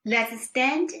Let's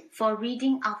stand for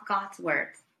reading of God's Word.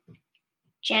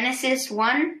 Genesis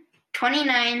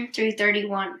 1:29 through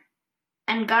 31.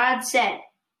 And God said,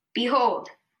 Behold,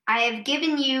 I have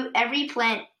given you every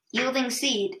plant yielding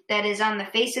seed that is on the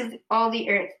face of all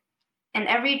the earth, and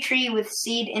every tree with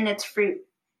seed in its fruit.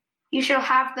 You shall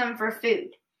have them for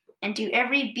food, and to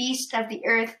every beast of the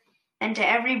earth, and to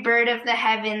every bird of the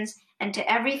heavens, and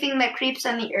to everything that creeps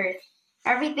on the earth,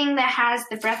 everything that has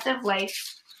the breath of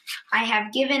life, I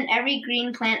have given every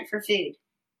green plant for food.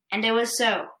 And it was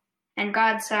so. And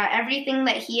God saw everything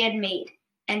that he had made,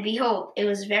 and behold, it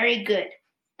was very good.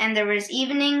 And there was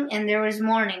evening, and there was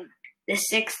morning, the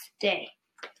sixth day.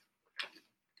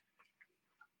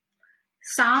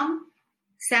 Psalm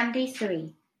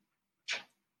 73,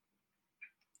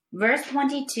 verse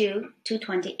 22 to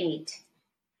 28.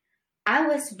 I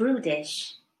was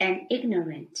brutish and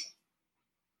ignorant.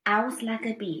 I was like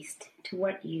a beast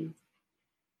toward you.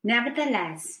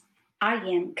 Nevertheless, I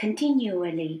am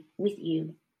continually with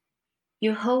you.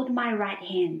 You hold my right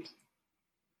hand.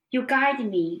 You guide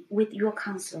me with your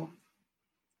counsel,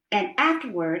 and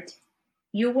afterward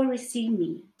you will receive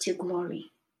me to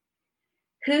glory.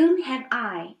 Whom have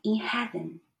I in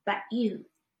heaven but you?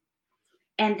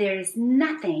 And there is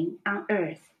nothing on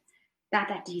earth that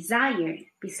I desire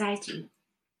besides you.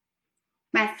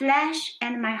 My flesh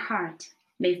and my heart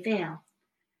may fail,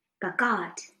 but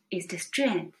God is the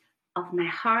strength of my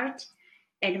heart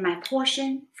and my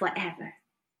portion forever.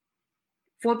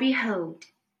 For behold,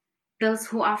 those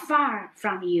who are far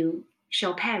from you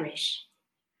shall perish.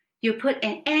 You put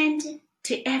an end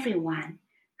to everyone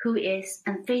who is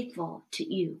unfaithful to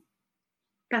you.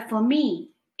 But for me,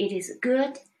 it is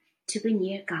good to be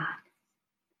near God.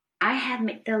 I have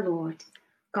made the Lord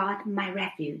God my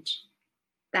refuge,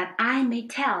 that I may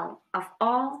tell of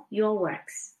all your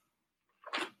works.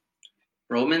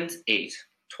 Romans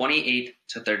 8:28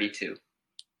 to 32.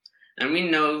 And we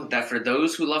know that for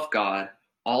those who love God,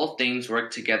 all things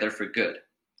work together for good,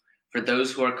 for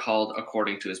those who are called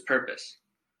according to his purpose.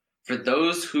 For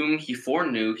those whom he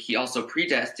foreknew, he also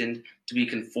predestined to be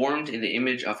conformed in the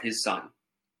image of his Son,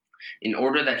 in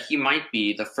order that he might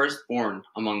be the firstborn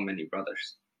among many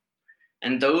brothers.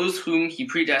 And those whom he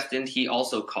predestined, he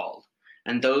also called.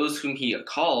 And those whom he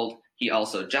called, he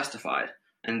also justified.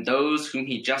 And those whom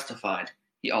he justified,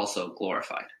 he also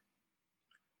glorified.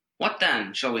 What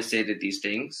then shall we say to these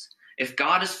things? If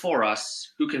God is for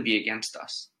us, who can be against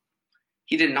us?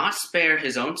 He did not spare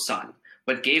his own Son,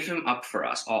 but gave him up for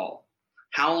us all.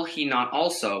 How will he not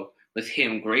also with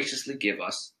him graciously give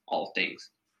us all things?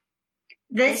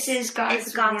 This is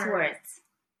God's word. words.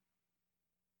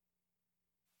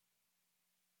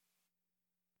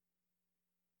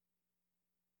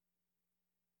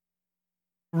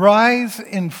 Rise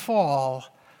and fall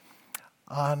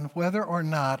on whether or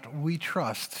not we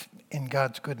trust in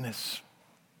God's goodness,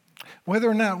 whether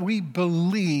or not we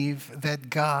believe that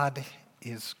God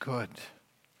is good.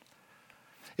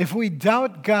 If we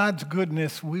doubt God's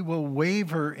goodness, we will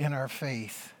waver in our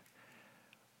faith,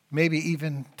 maybe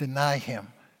even deny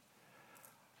him.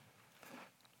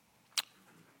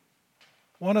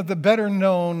 One of the better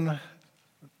known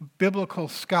biblical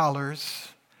scholars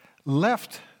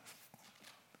left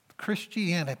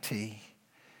Christianity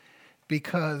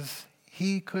because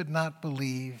he could not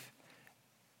believe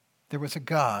there was a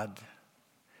God,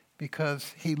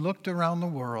 because he looked around the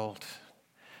world,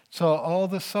 saw all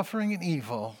the suffering and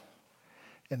evil,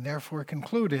 and therefore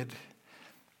concluded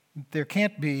there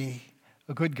can't be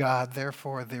a good God,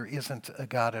 therefore there isn't a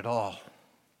God at all.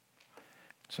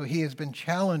 So he has been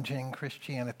challenging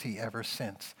Christianity ever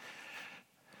since.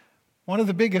 One of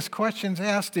the biggest questions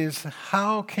asked is,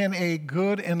 how can a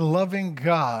good and loving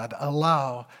God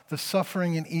allow the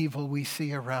suffering and evil we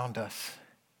see around us?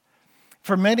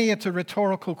 For many, it's a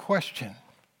rhetorical question.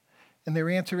 And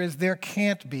their answer is, there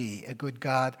can't be a good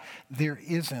God. There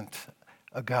isn't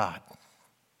a God.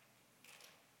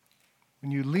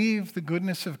 When you leave the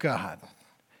goodness of God,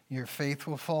 your faith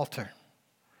will falter.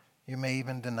 You may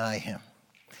even deny him.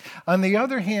 On the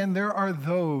other hand, there are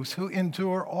those who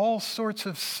endure all sorts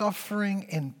of suffering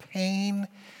and pain,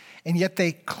 and yet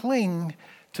they cling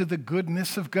to the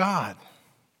goodness of God.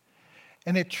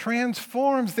 And it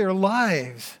transforms their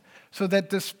lives so that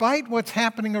despite what's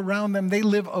happening around them, they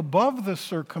live above the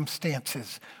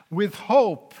circumstances with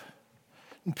hope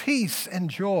and peace and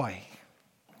joy.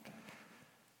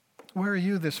 Where are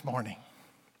you this morning?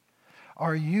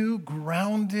 Are you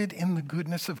grounded in the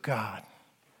goodness of God?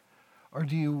 Or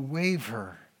do you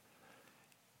waver,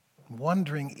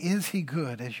 wondering, is he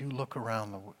good, as you look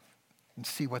around and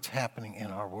see what's happening in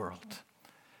our world?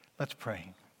 Let's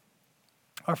pray.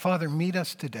 Our Father, meet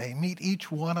us today. Meet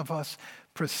each one of us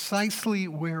precisely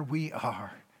where we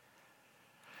are.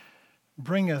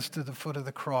 Bring us to the foot of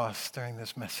the cross during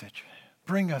this message.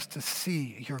 Bring us to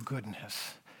see your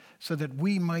goodness so that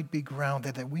we might be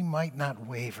grounded, that we might not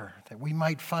waver, that we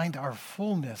might find our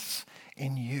fullness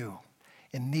in you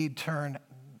and need turn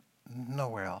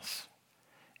nowhere else.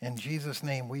 In Jesus'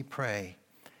 name we pray,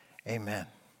 amen.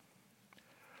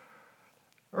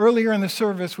 Earlier in the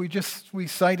service, we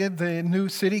cited the New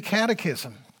City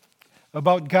Catechism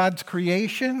about God's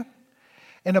creation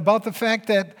and about the fact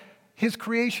that his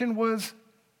creation was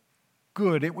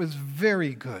good. It was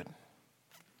very good.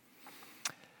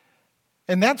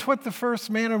 And that's what the first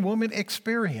man and woman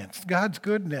experienced, God's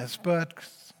goodness. But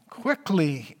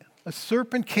quickly, a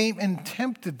serpent came and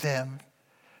tempted them,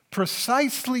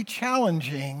 precisely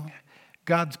challenging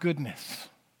God's goodness.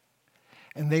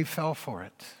 And they fell for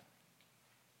it.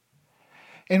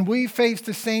 And we face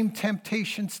the same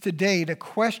temptations today to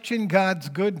question God's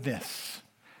goodness.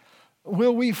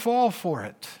 Will we fall for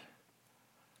it?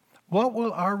 What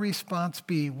will our response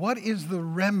be? What is the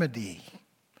remedy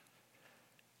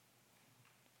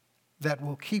that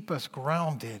will keep us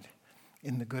grounded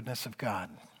in the goodness of God?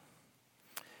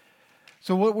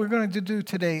 So what we're going to do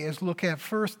today is look at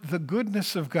first the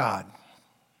goodness of God.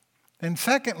 And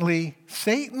secondly,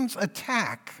 Satan's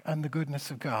attack on the goodness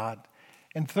of God.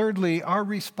 And thirdly, our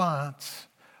response,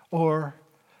 or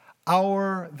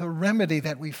the remedy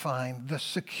that we find, the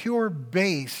secure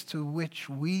base to which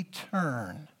we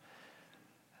turn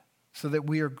so that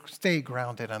we stay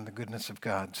grounded on the goodness of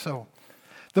God. So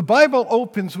the Bible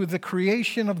opens with the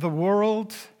creation of the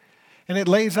world, and it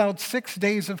lays out 6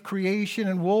 days of creation,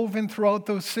 and woven throughout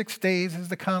those 6 days is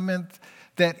the comment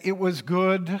that it was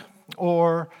good,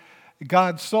 or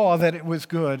God saw that it was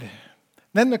good.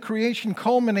 Then the creation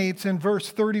culminates in verse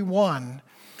 31,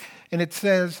 and it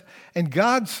says, "And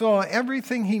God saw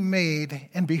everything he made,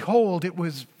 and behold, it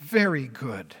was very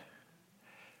good."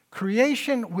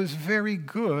 Creation was very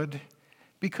good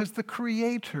because the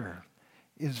Creator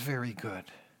is very good.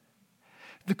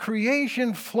 The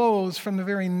creation flows from the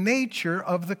very nature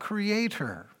of the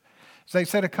Creator. As I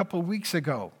said a couple of weeks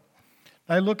ago,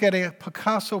 I look at a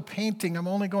Picasso painting. I'm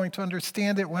only going to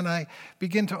understand it when I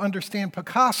begin to understand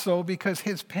Picasso, because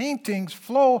his paintings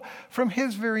flow from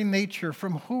his very nature,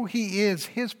 from who he is,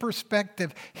 his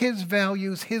perspective, his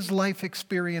values, his life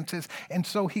experiences, and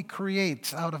so he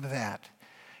creates out of that.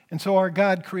 And so our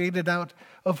God created out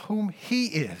of whom he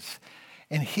is,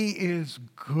 and he is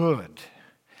good.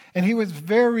 And he was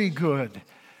very good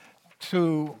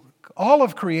to all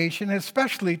of creation,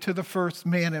 especially to the first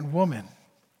man and woman.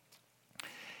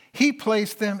 He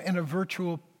placed them in a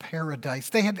virtual paradise.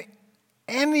 They had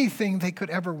anything they could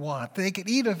ever want. They could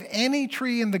eat of any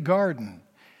tree in the garden.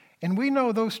 And we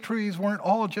know those trees weren't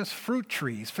all just fruit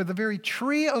trees, for the very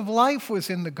tree of life was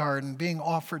in the garden being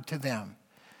offered to them.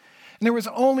 And there was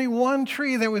only one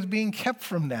tree that was being kept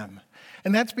from them.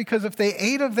 And that's because if they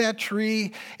ate of that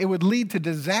tree, it would lead to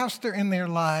disaster in their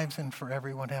lives and for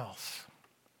everyone else.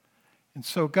 And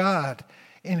so God,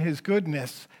 in his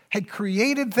goodness, had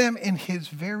created them in his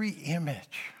very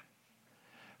image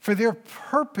for their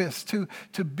purpose to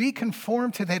be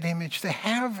conformed to that image, to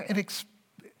have an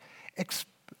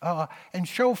and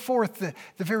show forth the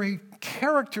very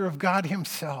character of God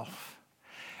himself.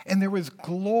 And there was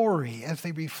glory as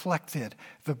they reflected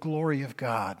the glory of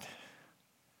God.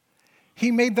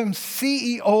 He made them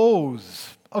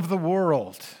CEOs of the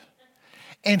world.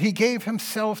 And he gave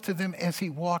himself to them as he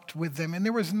walked with them. And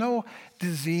there was no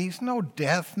disease, no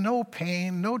death, no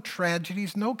pain, no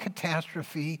tragedies, no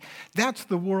catastrophe. That's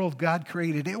the world God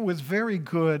created. It was very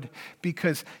good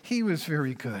because he was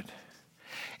very good.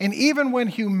 And even when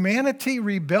humanity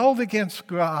rebelled against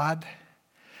God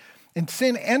and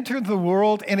sin entered the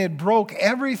world and it broke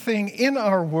everything in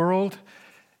our world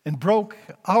and broke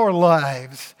our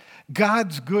lives,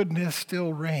 God's goodness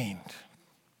still reigned.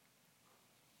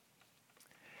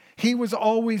 He was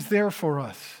always there for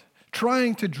us,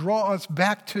 trying to draw us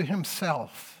back to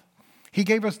himself. He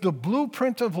gave us the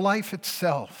blueprint of life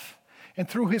itself. And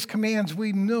through his commands,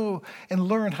 we knew and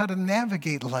learned how to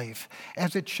navigate life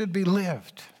as it should be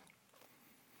lived.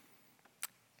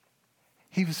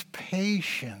 He was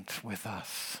patient with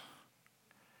us.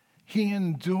 He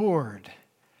endured.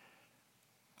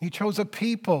 He chose a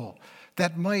people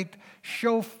that might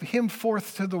show him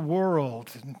forth to the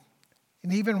world.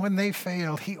 And even when they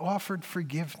failed, he offered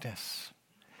forgiveness.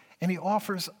 And he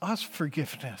offers us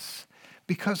forgiveness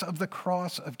because of the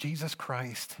cross of Jesus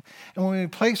Christ. And when we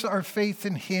place our faith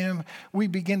in him, we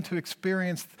begin to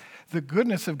experience the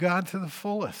goodness of God to the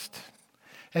fullest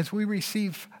as we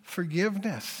receive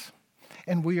forgiveness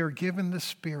And we are given the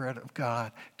Spirit of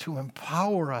God to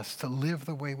empower us to live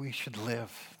the way we should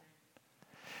live,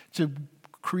 to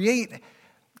create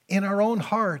in our own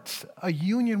hearts a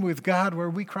union with God where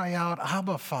we cry out,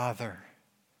 Abba, Father.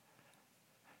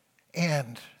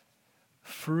 And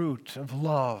fruit of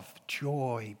love,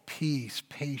 joy, peace,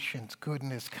 patience,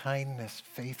 goodness, kindness,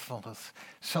 faithfulness,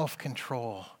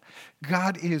 self-control.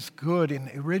 God is good in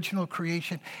original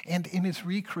creation and in his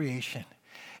recreation.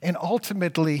 And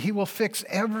ultimately, he will fix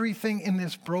everything in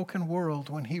this broken world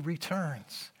when he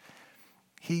returns.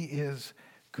 He is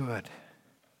good.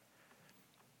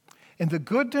 And the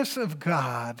goodness of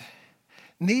God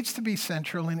needs to be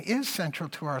central and is central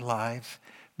to our lives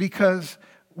because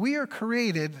we are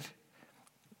created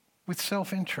with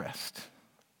self-interest.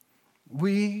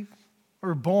 We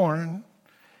are born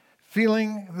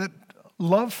feeling that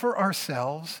love for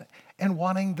ourselves and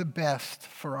wanting the best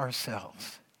for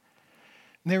ourselves.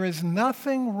 There is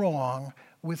nothing wrong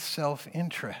with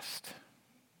self-interest.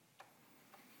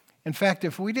 In fact,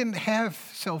 if we didn't have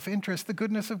self-interest, the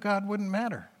goodness of God wouldn't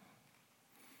matter.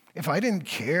 If I didn't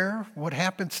care what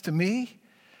happens to me,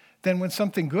 then when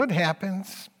something good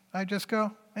happens, I just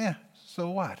go, so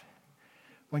what?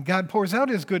 When God pours out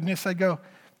his goodness, I go,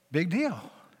 big deal.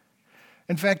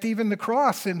 In fact, even the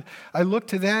cross, and I look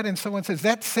to that and someone says,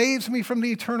 that saves me from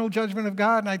the eternal judgment of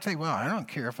God. And I'd say, well, I don't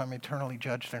care if I'm eternally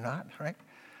judged or not, right?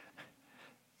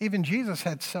 Even Jesus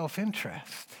had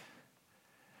self-interest.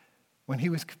 When he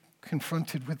was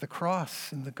confronted with the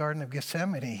cross in the Garden of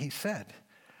Gethsemane, he said,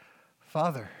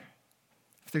 Father,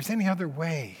 if there's any other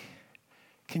way,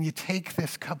 can you take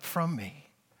this cup from me?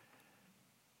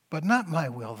 But not my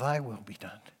will, thy will be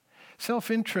done.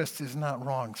 Self-interest is not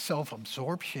wrong.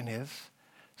 Self-absorption is.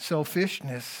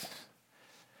 Selfishness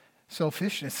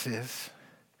is.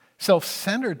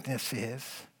 Self-centeredness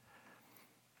is.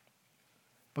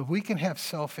 But we can have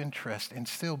self-interest and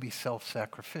still be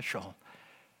self-sacrificial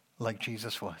like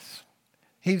Jesus was.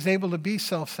 He's able to be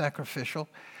self-sacrificial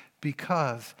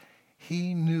because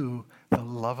he knew the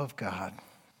love of God.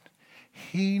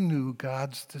 He knew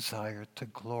God's desire to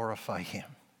glorify him.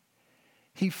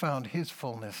 He found his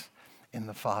fullness in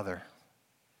the Father.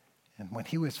 And when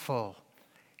he was full,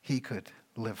 he could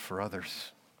live for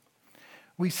others.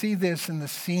 We see this in the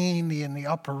scene in the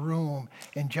upper room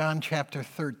in John chapter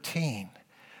 13,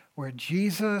 where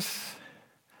Jesus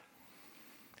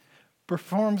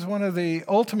performs one of the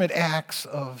ultimate acts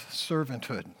of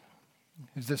servanthood.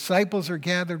 His disciples are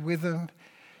gathered with him,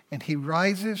 and he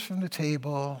rises from the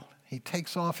table. He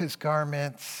takes off his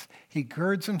garments. He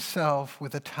girds himself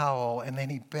with a towel, and then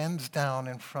he bends down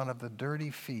in front of the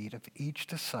dirty feet of each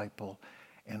disciple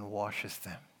and washes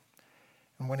them.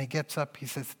 And when he gets up, he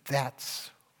says,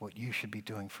 that's what you should be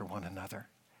doing for one another.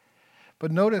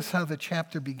 But notice how the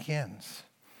chapter begins.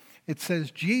 It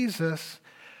says, Jesus,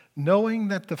 knowing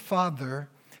that the Father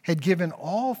had given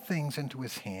all things into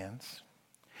his hands,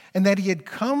 and that he had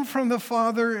come from the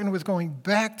Father and was going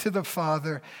back to the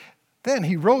Father, then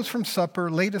he rose from supper,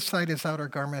 laid aside his outer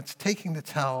garments, taking the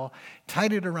towel,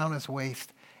 tied it around his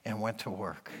waist, and went to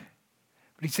work.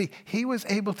 But you see, he was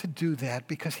able to do that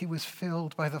because he was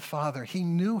filled by the Father. He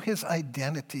knew his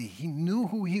identity. He knew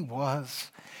who he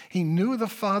was. He knew the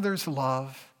Father's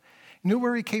love, knew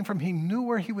where he came from. He knew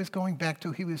where he was going back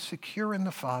to. He was secure in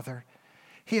the Father.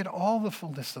 He had all the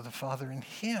fullness of the Father in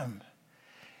him.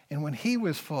 And when he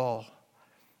was full,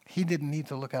 he didn't need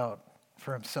to look out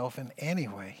for himself in any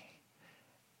way.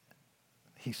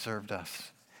 He served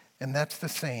us. And that's the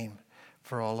same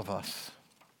for all of us.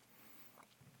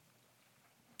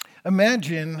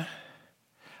 Imagine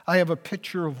I have a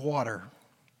pitcher of water,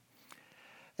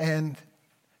 and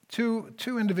two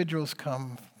individuals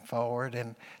come forward,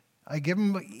 and I give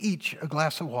them each a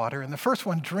glass of water, and the first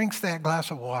one drinks that glass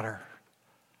of water.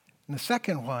 And the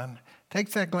second one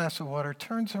takes that glass of water,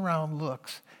 turns around,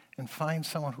 looks, and finds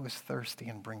someone who is thirsty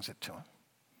and brings it to him.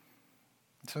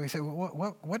 So he said,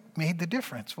 well, what made the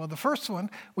difference? Well, the first one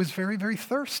was very, very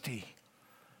thirsty.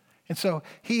 And so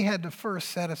he had to first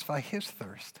satisfy his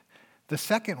thirst. The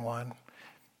second one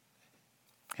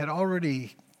had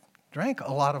already drank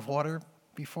a lot of water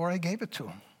before I gave it to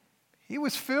him. He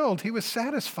was filled. He was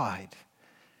satisfied.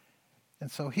 And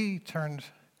so he turned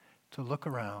to look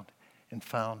around and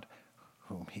found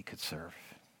whom he could serve.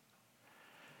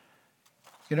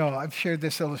 You know, I've shared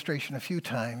this illustration a few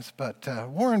times, but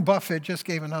Warren Buffett just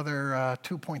gave another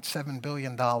 $2.7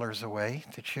 billion away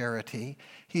to charity.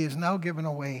 He has now given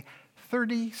away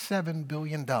 $37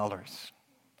 billion.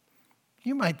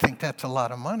 You might think that's a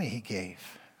lot of money he gave.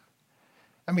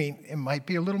 I mean, it might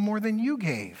be a little more than you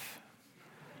gave.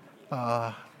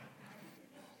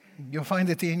 You'll find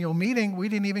at the annual meeting, we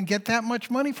didn't even get that much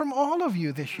money from all of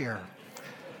you this year.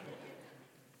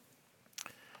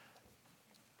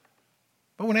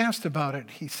 But when asked about it,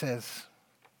 he says,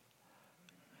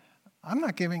 I'm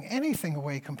not giving anything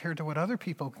away compared to what other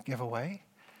people give away,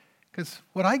 because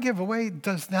what I give away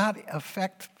does not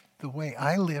affect the way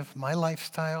I live, my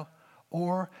lifestyle,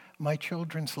 or my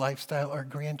children's lifestyle or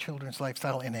grandchildren's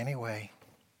lifestyle in any way.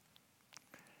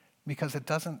 Because it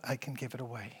doesn't, I can give it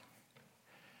away.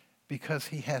 Because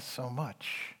he has so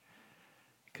much.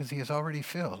 Because he is already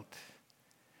filled.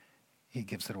 He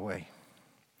gives it away.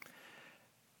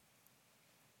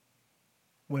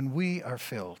 When we are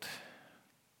filled,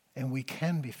 and we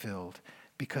can be filled,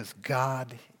 because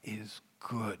God is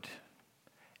good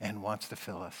and wants to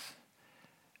fill us,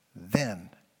 then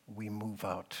we move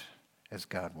out as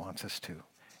God wants us to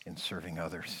in serving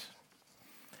others.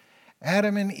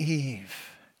 Adam and Eve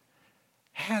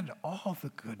had all the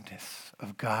goodness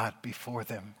of God before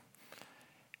them.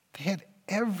 They had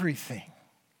everything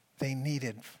they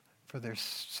needed for their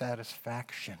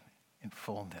satisfaction and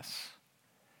fullness.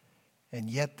 And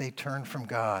yet they turned from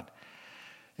God.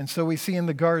 And so we see in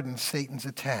the garden Satan's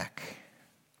attack.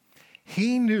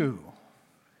 He knew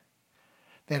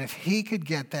that if he could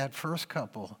get that first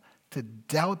couple to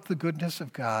doubt the goodness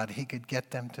of God, he could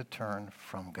get them to turn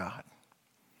from God.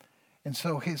 And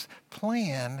so his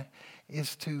plan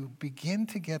is to begin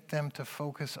to get them to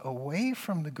focus away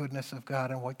from the goodness of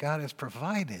God and what God has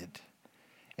provided,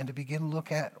 and to begin to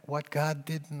look at what God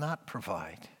did not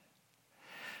provide.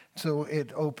 So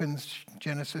it opens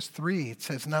Genesis 3. It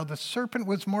says, now the serpent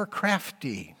was more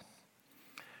crafty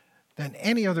than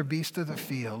any other beast of the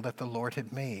field that the Lord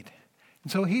had made.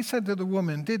 And so he said to the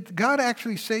woman, did God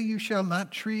actually say you shall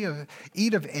not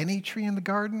eat of any tree in the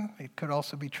garden? It could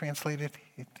also be translated,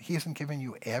 he hasn't given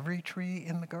you every tree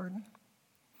in the garden.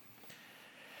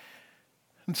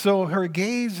 And so her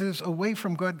gaze is away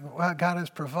from what God has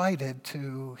provided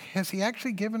to, has he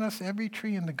actually given us every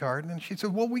tree in the garden? And she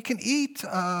said, well, we can eat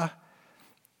of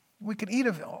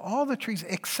all the trees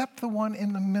except the one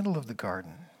in the middle of the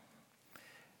garden.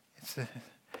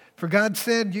 For God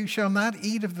said, you shall not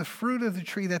eat of the fruit of the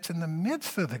tree that's in the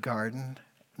midst of the garden,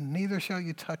 neither shall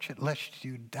you touch it lest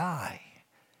you die.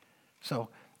 So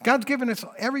God's given us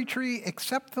every tree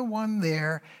except the one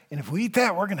there, and if we eat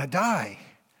that, we're going to die.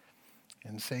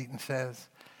 And Satan says,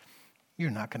 you're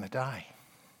not going to die.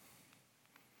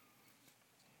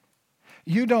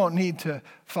 You don't need to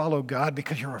follow God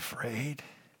because you're afraid.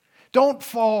 Don't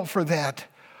fall for that,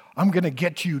 I'm going to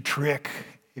get you trick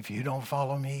if you don't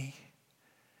follow me.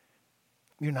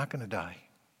 You're not going to die.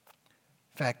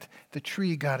 In fact, the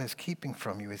tree God is keeping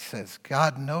from you, it says,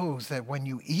 God knows that when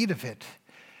you eat of it,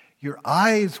 your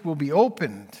eyes will be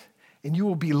opened and you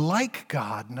will be like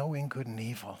God, knowing good and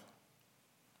evil.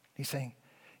 He's saying,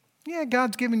 yeah,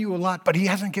 God's given you a lot, but he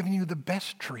hasn't given you the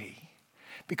best tree.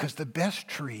 Because the best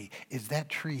tree is that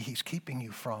tree he's keeping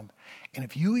you from. And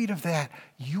if you eat of that,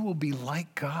 you will be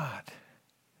like God.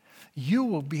 You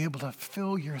will be able to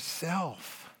fill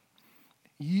yourself.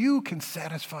 You can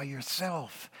satisfy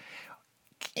yourself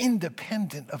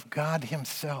independent of God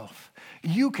himself.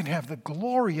 You can have the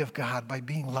glory of God by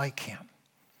being like him.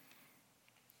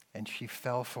 And she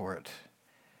fell for it,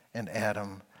 and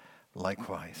Adam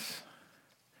likewise.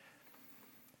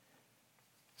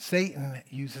 Satan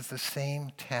uses the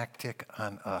same tactic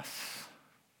on us.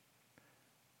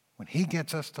 When he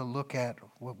gets us to look at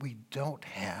what we don't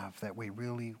have that we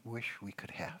really wish we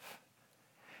could have.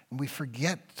 And we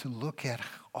forget to look at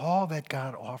all that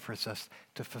God offers us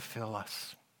to fulfill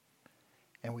us.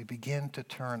 And we begin to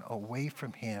turn away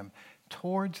from him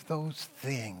towards those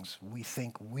things we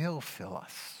think will fill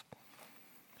us.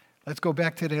 Let's go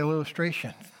back to the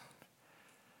illustration.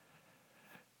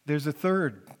 There's a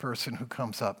third person who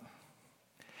comes up.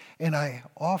 And I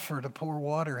offer to pour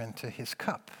water into his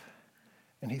cup.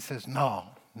 And he says, no,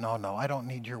 I don't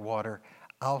need your water.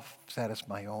 I'll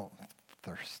satisfy my own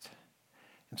thirst.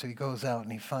 And so he goes out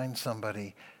and he finds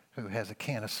somebody who has a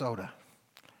can of soda.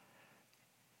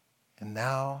 And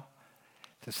now,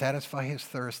 to satisfy his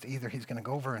thirst, either he's going to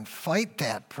go over and fight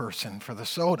that person for the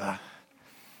soda,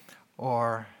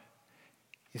 or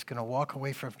he's going to walk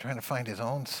away from trying to find his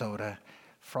own soda,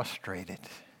 frustrated.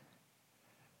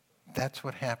 That's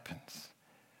what happens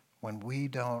when we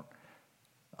don't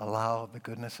allow the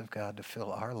goodness of God to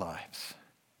fill our lives.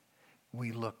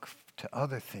 We look to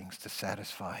other things to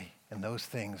satisfy, and those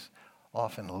things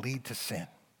often lead to sin.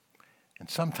 And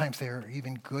sometimes they are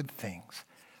even good things,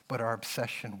 but our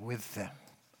obsession with them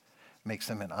makes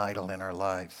them an idol in our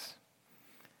lives.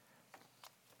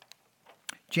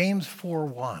 James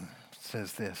 4:1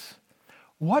 says this,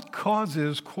 what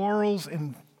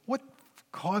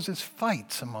causes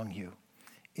fights among you?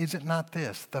 Is it not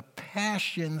this, the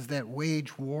passions that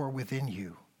wage war within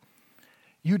you?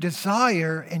 You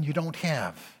desire and you don't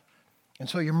have, and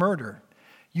so you murder.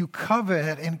 You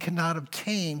covet and cannot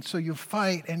obtain, so you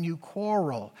fight and you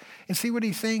quarrel. And see what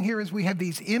he's saying here is we have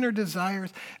these inner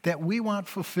desires that we want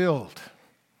fulfilled.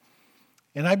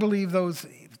 And I believe those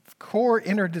core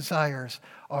inner desires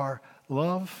are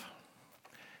love,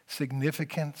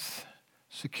 significance,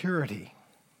 security.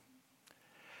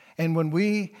 And when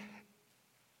we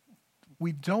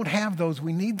don't have those,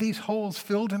 we need these holes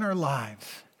filled in our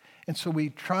lives. And so we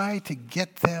try to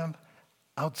get them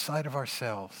outside of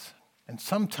ourselves. And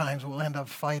sometimes we'll end up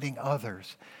fighting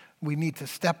others. We need to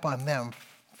step on them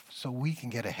so we can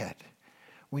get ahead.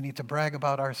 We need to brag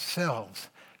about ourselves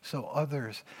so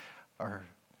others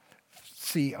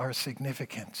see our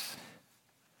significance.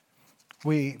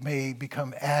 We may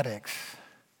become addicts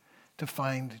to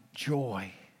find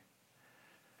joy.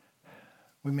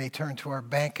 We may turn to our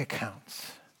bank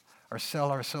accounts or sell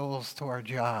our souls to our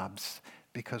jobs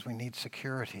because we need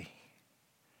security.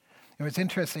 And what's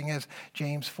interesting as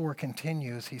James 4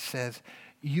 continues, he says,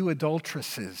 you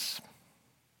adulteresses,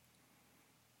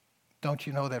 don't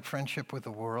you know that friendship with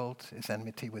the world is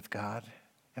enmity with God?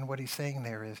 And what he's saying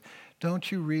there is,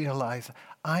 don't you realize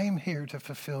I'm here to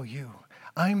fulfill you?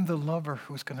 I'm the lover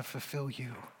who's going to fulfill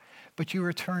you. But you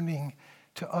are turning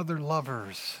to other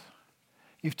lovers.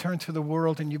 You've turned to the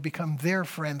world and you become their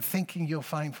friend, thinking you'll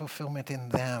find fulfillment in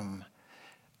them,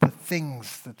 the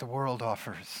things that the world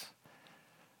offers.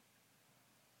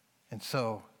 And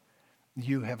so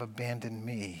you have abandoned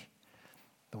me,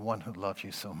 the one who loves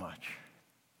you so much.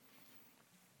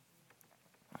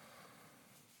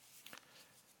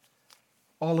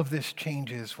 All of this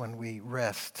changes when we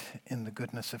rest in the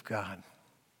goodness of God.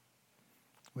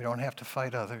 We don't have to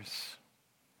fight others.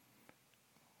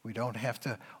 We don't have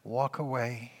to walk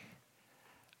away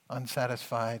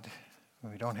unsatisfied.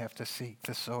 We don't have to seek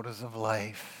the sodas of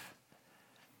life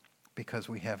because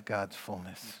we have God's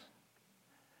fullness.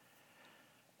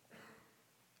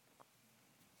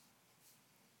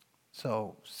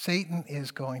 So Satan is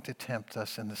going to tempt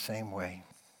us in the same way.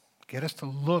 Get us to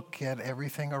look at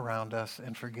everything around us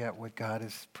and forget what God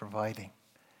is providing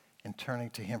and turning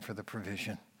to him for the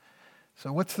provision.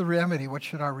 So what's the remedy? What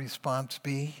should our response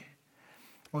be?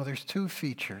 Well, there's two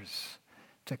features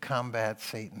to combat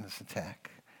Satan's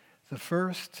attack. The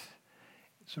first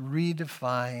is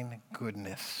redefine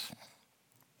goodness.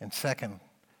 And second,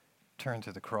 turn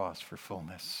to the cross for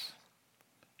fullness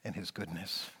and his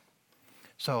goodness.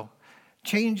 So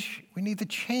we need to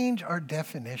change our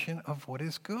definition of what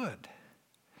is good.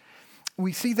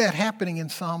 We see that happening in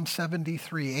Psalm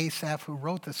 73. Asaph, who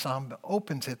wrote the psalm,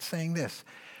 opens it saying this,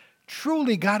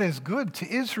 truly God is good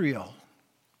to Israel,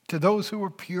 to those who are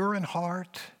pure in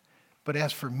heart. But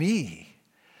as for me,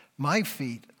 my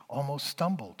feet almost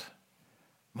stumbled.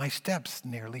 My steps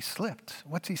nearly slipped.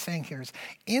 What's he saying here is,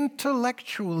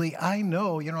 intellectually, I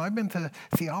know, I've been to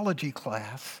theology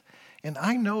class, and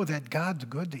I know that God's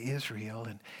good to Israel,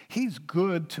 and he's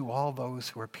good to all those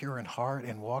who are pure in heart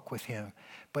and walk with him.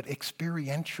 But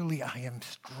experientially, I am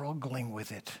struggling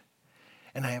with it.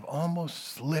 And I have almost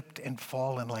slipped and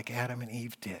fallen like Adam and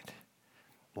Eve did.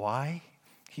 Why?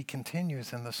 He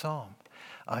continues in the psalm.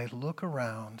 I look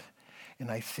around and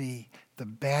I see the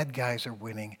bad guys are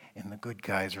winning and the good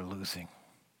guys are losing.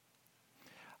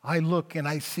 I look and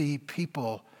I see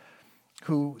people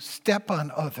who step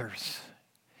on others,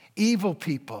 evil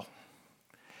people,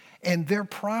 and they're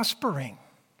prospering.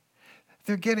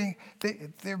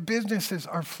 Their businesses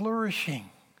are flourishing.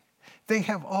 They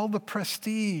have all the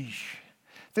prestige.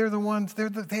 They're the ones,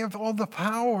 they have all the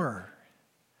power.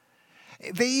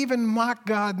 They even mock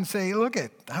God and say, look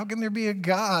how can there be a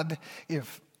God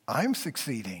if I'm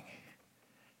succeeding?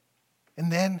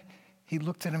 And then he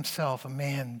looked at himself, a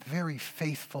man very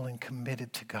faithful and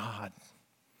committed to God.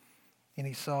 And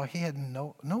he saw he had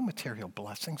no material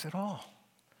blessings at all.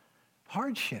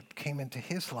 Hardship came into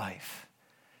his life.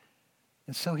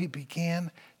 And so he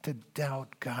began to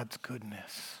doubt God's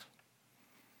goodness.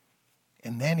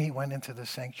 And then he went into the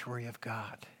sanctuary of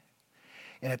God.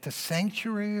 And at the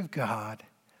sanctuary of God,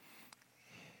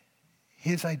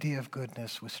 his idea of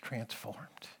goodness was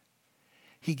transformed.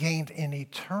 He gained an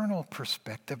eternal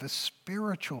perspective, a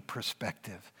spiritual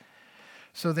perspective,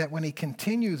 so that when he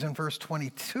continues in verse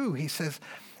 22, he says,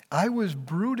 I was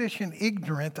brutish and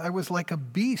ignorant. I was like a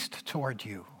beast toward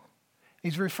you.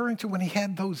 He's referring to when he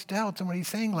had those doubts, and when he's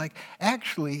saying,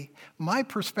 actually, my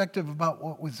perspective about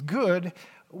what was good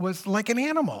was like an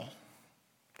animal.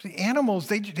 See, animals,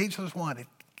 they just want it.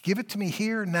 Give it to me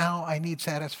here, now. I need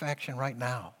satisfaction right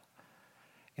now.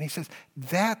 And he says,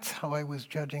 that's how I was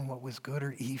judging what was good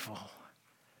or evil.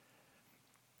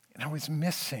 And I was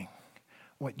missing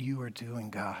what you were doing,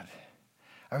 God.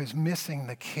 I was missing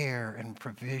the care and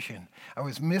provision. I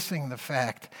was missing the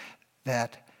fact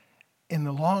that in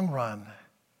the long run,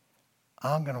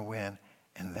 I'm going to win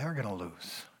and they're going to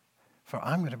lose. For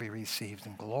I'm going to be received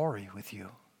in glory with you.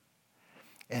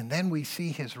 And then we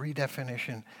see his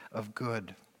redefinition of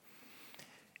good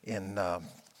in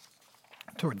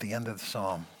toward the end of the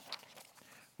psalm,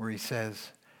 where he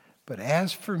says, "But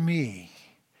as for me,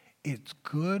 it's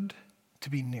good to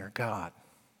be near God.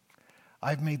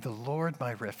 I've made the Lord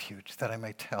my refuge, that I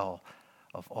may tell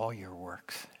of all your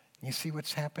works." You see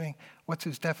what's happening? What's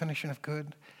his definition of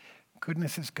good?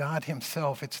 Goodness is God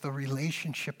himself. It's the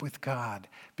relationship with God,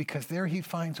 because there he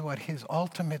finds what? His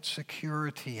ultimate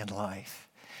security in life.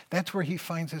 That's where he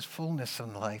finds his fullness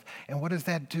in life. And what does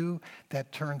that do?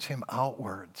 That turns him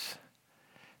outwards,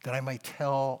 that I might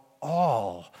tell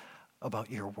all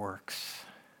about your works.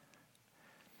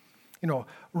 You know,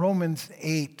 Romans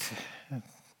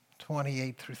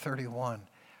 8:28 through 31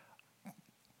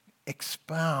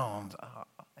 expound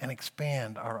and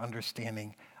expand our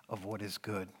understanding of what is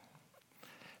good.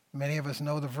 Many of us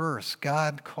know the verse,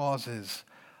 God causes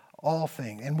all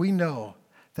things. And we know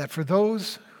that for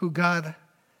those who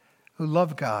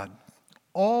love God,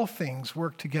 all things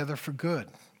work together for good,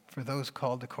 for those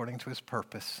called according to his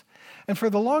purpose. And for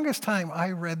the longest time,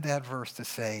 I read that verse to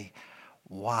say,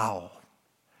 wow,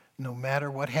 no matter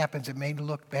what happens, it may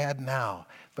look bad now,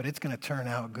 but it's going to turn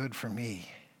out good for me.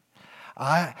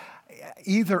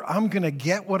 Either I'm going to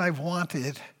get what I've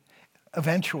wanted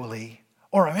eventually,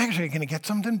 or I'm actually going to get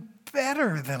something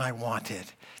better than I wanted,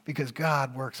 because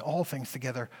God works all things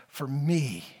together for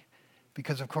me.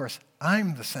 Because, of course,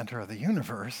 I'm the center of the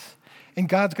universe, and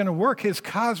God's going to work his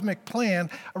cosmic plan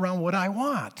around what I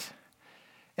want.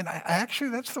 And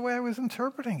actually, that's the way I was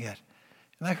interpreting it.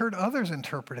 And I heard others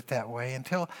interpret it that way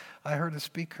until I heard a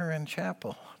speaker in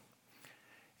chapel.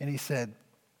 And he said,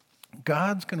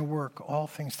 God's going to work all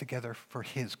things together for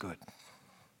his good.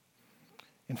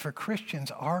 And for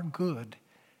Christians, our good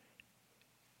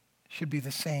should be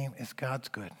the same as God's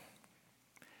good.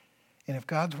 And if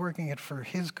God's working it for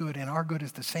his good and our good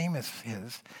is the same as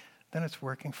his, then it's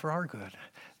working for our good.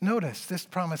 Notice, this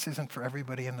promise isn't for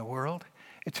everybody in the world.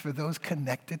 It's for those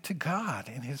connected to God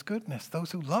and his goodness,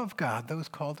 those who love God, those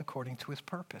called according to his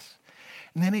purpose.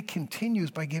 And then it continues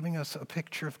by giving us a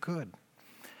picture of good.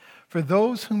 For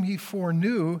those whom he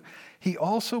foreknew, he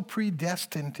also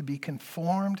predestined to be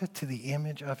conformed to the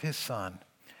image of his Son,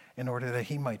 in order that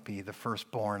he might be the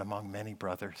firstborn among many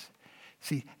brothers.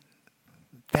 See,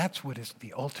 that's what is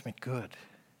the ultimate good,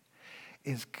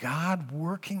 is God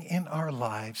working in our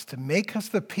lives to make us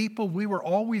the people we were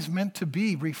always meant to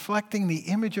be, reflecting the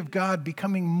image of God,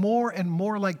 becoming more and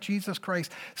more like Jesus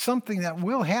Christ, something that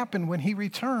will happen when he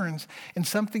returns, and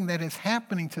something that is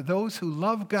happening to those who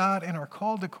love God and are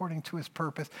called according to his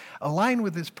purpose, aligned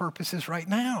with his purposes right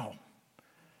now.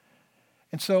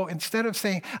 And so instead of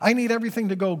saying, I need everything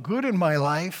to go good in my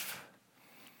life,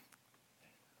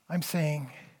 I'm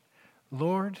saying,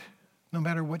 Lord, no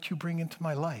matter what you bring into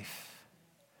my life,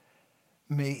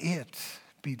 may it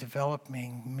be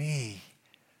developing me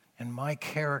and my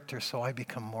character so I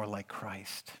become more like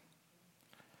Christ.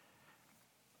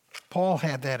 Paul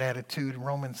had that attitude in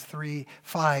Romans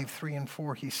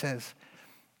 5:3-4. He says,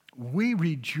 we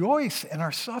rejoice in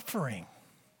our suffering,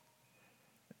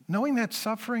 knowing that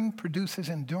suffering produces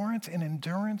endurance, and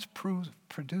endurance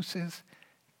produces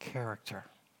character.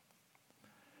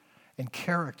 And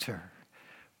character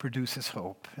produces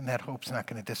hope, and that hope's not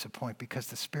going to disappoint, because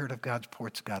the Spirit of God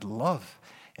pours God's love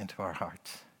into our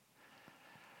hearts.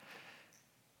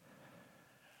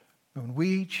 When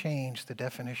we change the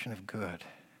definition of good,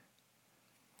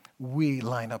 we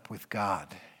line up with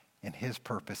God and his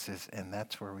purposes, and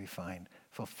that's where we find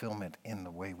fulfillment in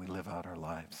the way we live out our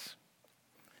lives.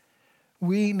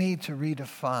 We need to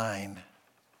redefine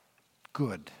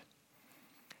good,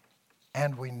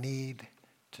 and we need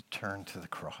to turn to the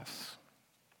cross.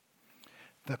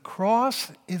 The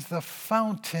cross is the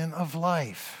fountain of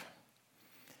life,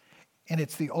 and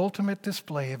it's the ultimate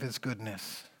display of his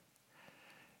goodness.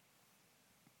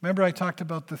 Remember I talked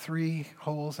about the 3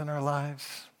 holes in our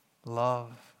lives?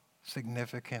 Love,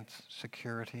 significance,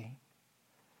 security.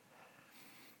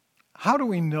 How do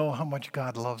we know how much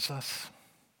God loves us?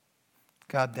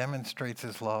 God demonstrates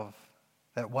his love,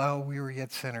 that while we were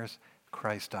yet sinners,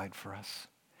 Christ died for us.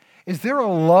 Is there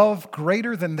a love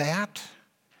greater than that?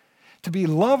 To be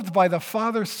loved by the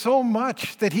Father so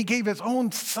much that he gave his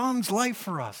own Son's life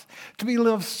for us. To be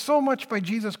loved so much by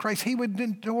Jesus Christ, he would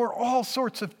endure all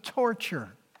sorts of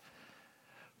torture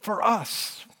for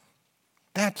us.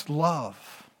 That's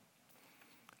love.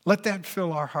 Let that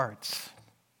fill our hearts.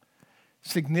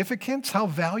 Significance, how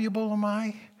valuable am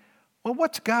I? Well,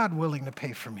 what's God willing to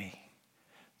pay for me?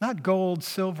 Not gold,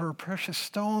 silver, precious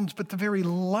stones, but the very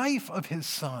life of his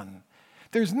Son.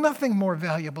 There's nothing more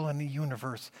valuable in the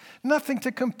universe, nothing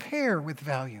to compare with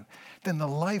value than the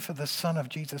life of the Son of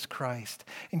Jesus Christ.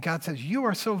 And God says, you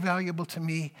are so valuable to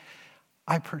me,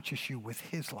 I purchase you with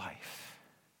his life.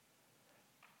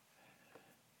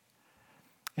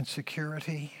 In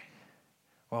security,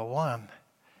 well, one,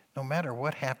 no matter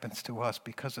what happens to us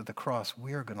because of the cross,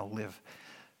 we are going to live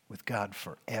with God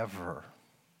forever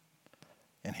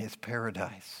in his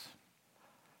paradise.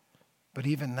 But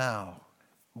even now,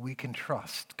 we can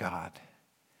trust God.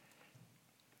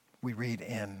 We read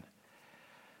in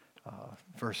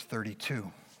verse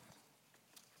 32.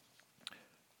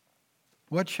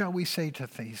 What shall we say to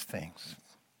these things?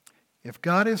 If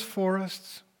God is for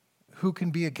us, who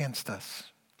can be against us?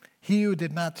 He who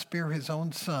did not spare his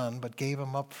own Son, but gave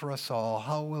him up for us all,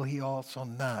 how will he also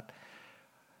not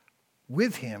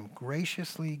with him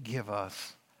graciously give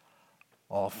us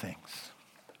all things?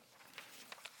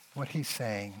 What he's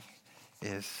saying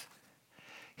is,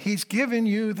 he's given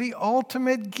you the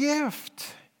ultimate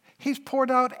gift. He's poured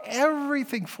out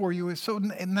everything for you. So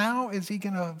now is he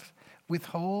going to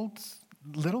withhold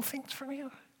little things from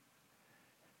you?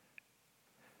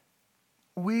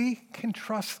 We can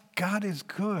trust God is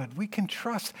good. We can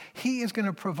trust he is going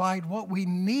to provide what we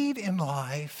need in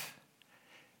life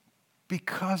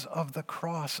because of the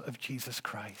cross of Jesus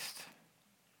Christ.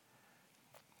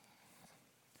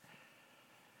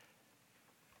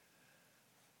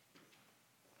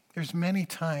 There's many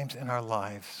times in our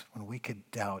lives when we could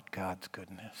doubt God's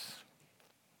goodness.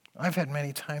 I've had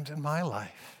many times in my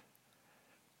life.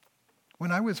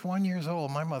 When I was 1 year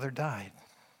old, my mother died.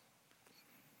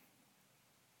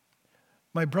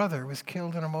 My brother was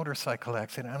killed in a motorcycle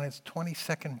accident on his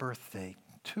 22nd birthday,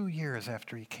 2 years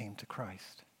after he came to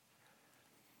Christ.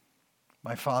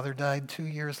 My father died 2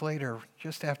 years later,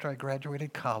 just after I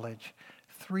graduated college,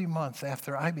 3 months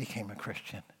after I became a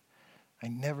Christian. I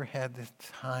never had the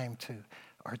time to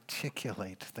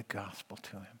articulate the gospel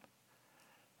to him.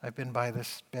 I've been by the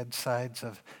bedsides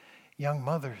of young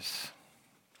mothers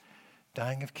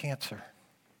dying of cancer.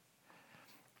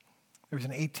 There was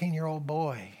an 18-year-old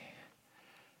boy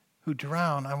who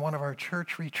drowned on one of our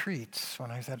church retreats when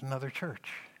I was at another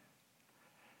church.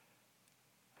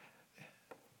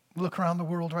 Look around the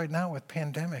world right now with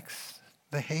pandemics,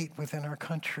 the hate within our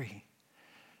country,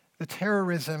 the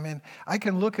terrorism, and I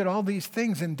can look at all these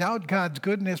things and doubt God's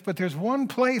goodness, but there's one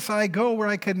place I go where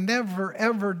I can never,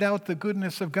 ever doubt the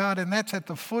goodness of God, and that's at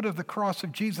the foot of the cross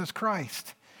of Jesus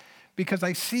Christ. Because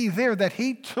I see there that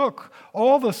he took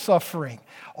all the suffering,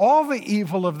 all the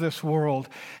evil of this world,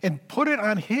 and put it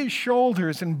on his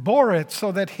shoulders and bore it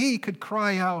so that he could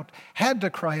cry out, had to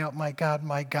cry out, my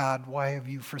God, why have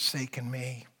you forsaken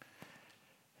me?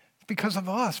 Because of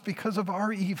us, because of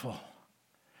our evil.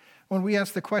 When we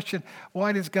ask the question,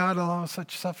 why does God allow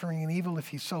such suffering and evil if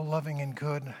he's so loving and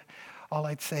good? All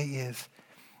I'd say is,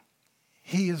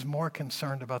 he is more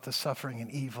concerned about the suffering and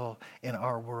evil in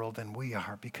our world than we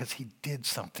are because he did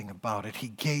something about it. He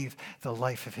gave the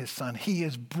life of his Son. He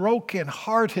is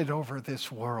brokenhearted over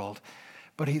this world,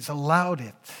 but he's allowed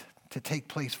it to take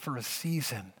place for a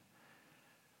season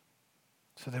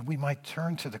so that we might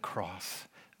turn to the cross,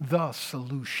 the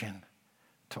solution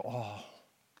to all.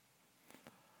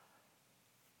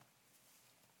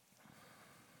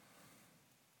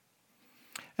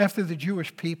 After the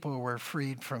Jewish people were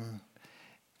freed from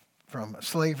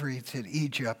slavery to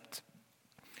Egypt,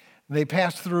 they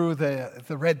passed through the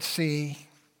Red Sea.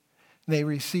 They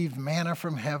received manna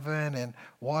from heaven and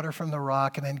water from the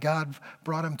rock, and then God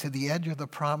brought them to the edge of the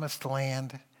promised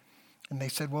land. And they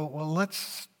said, well,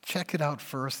 let's check it out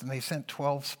first. And they sent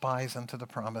 12 spies into the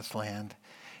promised land.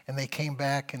 And they came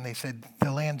back and they said,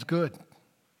 the land's good.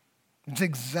 It's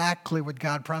exactly what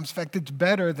God promised. In fact, it's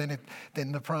better than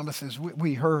the promises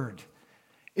we heard.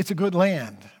 It's a good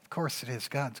land. Of course it is.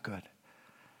 God's good.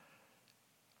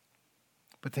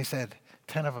 But they said,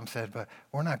 10 of them said, but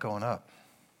we're not going up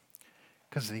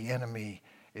because the enemy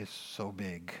is so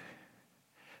big.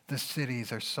 The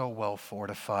cities are so well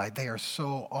fortified. They are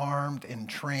so armed and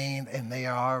trained, and they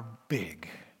are big.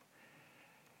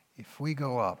 If we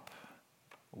go up,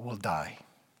 we'll die.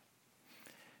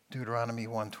 Deuteronomy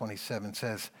 1:27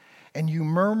 says, and you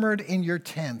murmured in your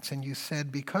tents, and you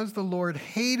said, because the Lord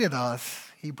hated us,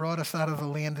 he brought us out of the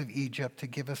land of Egypt to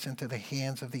give us into the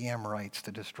hands of the Amorites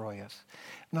to destroy us.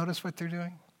 Notice what they're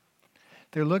doing?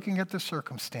 They're looking at the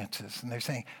circumstances, and they're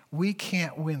saying, we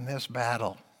can't win this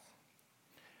battle.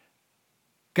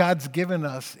 God's given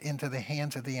us into the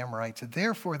hands of the Amorites.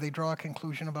 Therefore, they draw a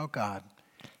conclusion about God.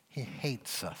 He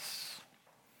hates us.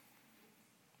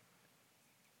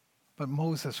 But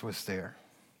Moses was there.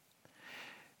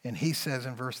 And he says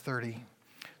in verse 30,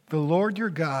 the Lord your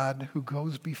God who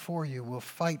goes before you will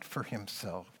fight for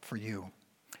himself, for you,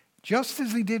 just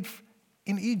as he did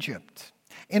in Egypt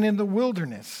and in the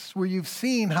wilderness, where you've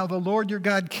seen how the Lord your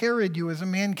God carried you as a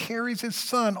man carries his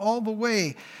son all the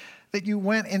way that you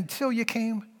went until you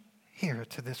came here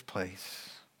to this place.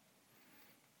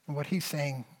 And what he's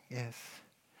saying is,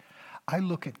 I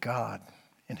look at God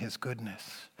and his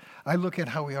goodness. I look at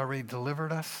how he already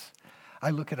delivered us. I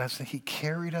look at us that he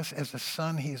carried us as a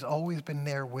son. He's always been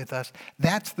there with us.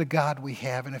 That's the God we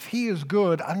have. And if he is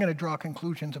good, I'm going to draw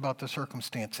conclusions about the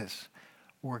circumstances.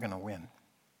 We're going to win.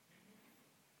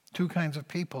 Two kinds of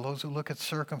people. Those who look at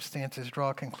circumstances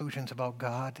draw conclusions about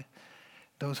God.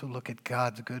 Those who look at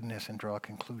God's goodness and draw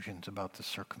conclusions about the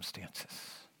circumstances.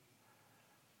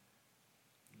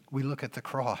 We look at the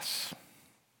cross.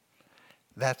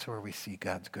 That's where we see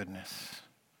God's goodness.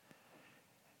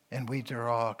 And we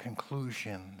draw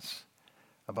conclusions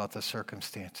about the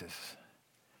circumstances.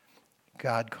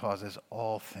 God causes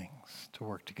all things to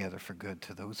work together for good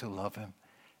to those who love him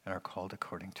and are called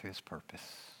according to his purpose.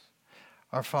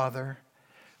 Our Father,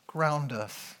 ground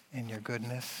us in your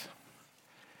goodness.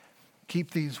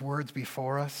 Keep these words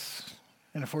before us.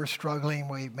 And if we're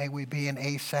struggling, may we be an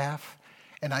Asaph.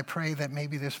 And I pray that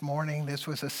maybe this morning this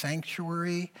was a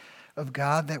sanctuary of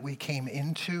God that we came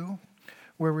into,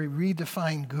 where we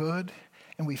redefine good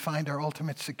and we find our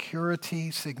ultimate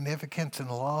security, significance, and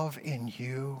love in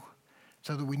you,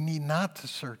 so that we need not to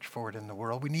search for it in the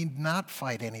world. We need not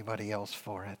fight anybody else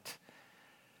for it.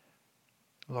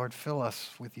 Lord, fill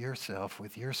us with yourself,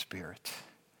 with your Spirit,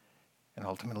 and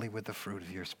ultimately with the fruit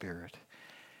of your Spirit.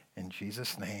 In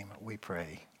Jesus' name we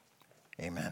pray. Amen.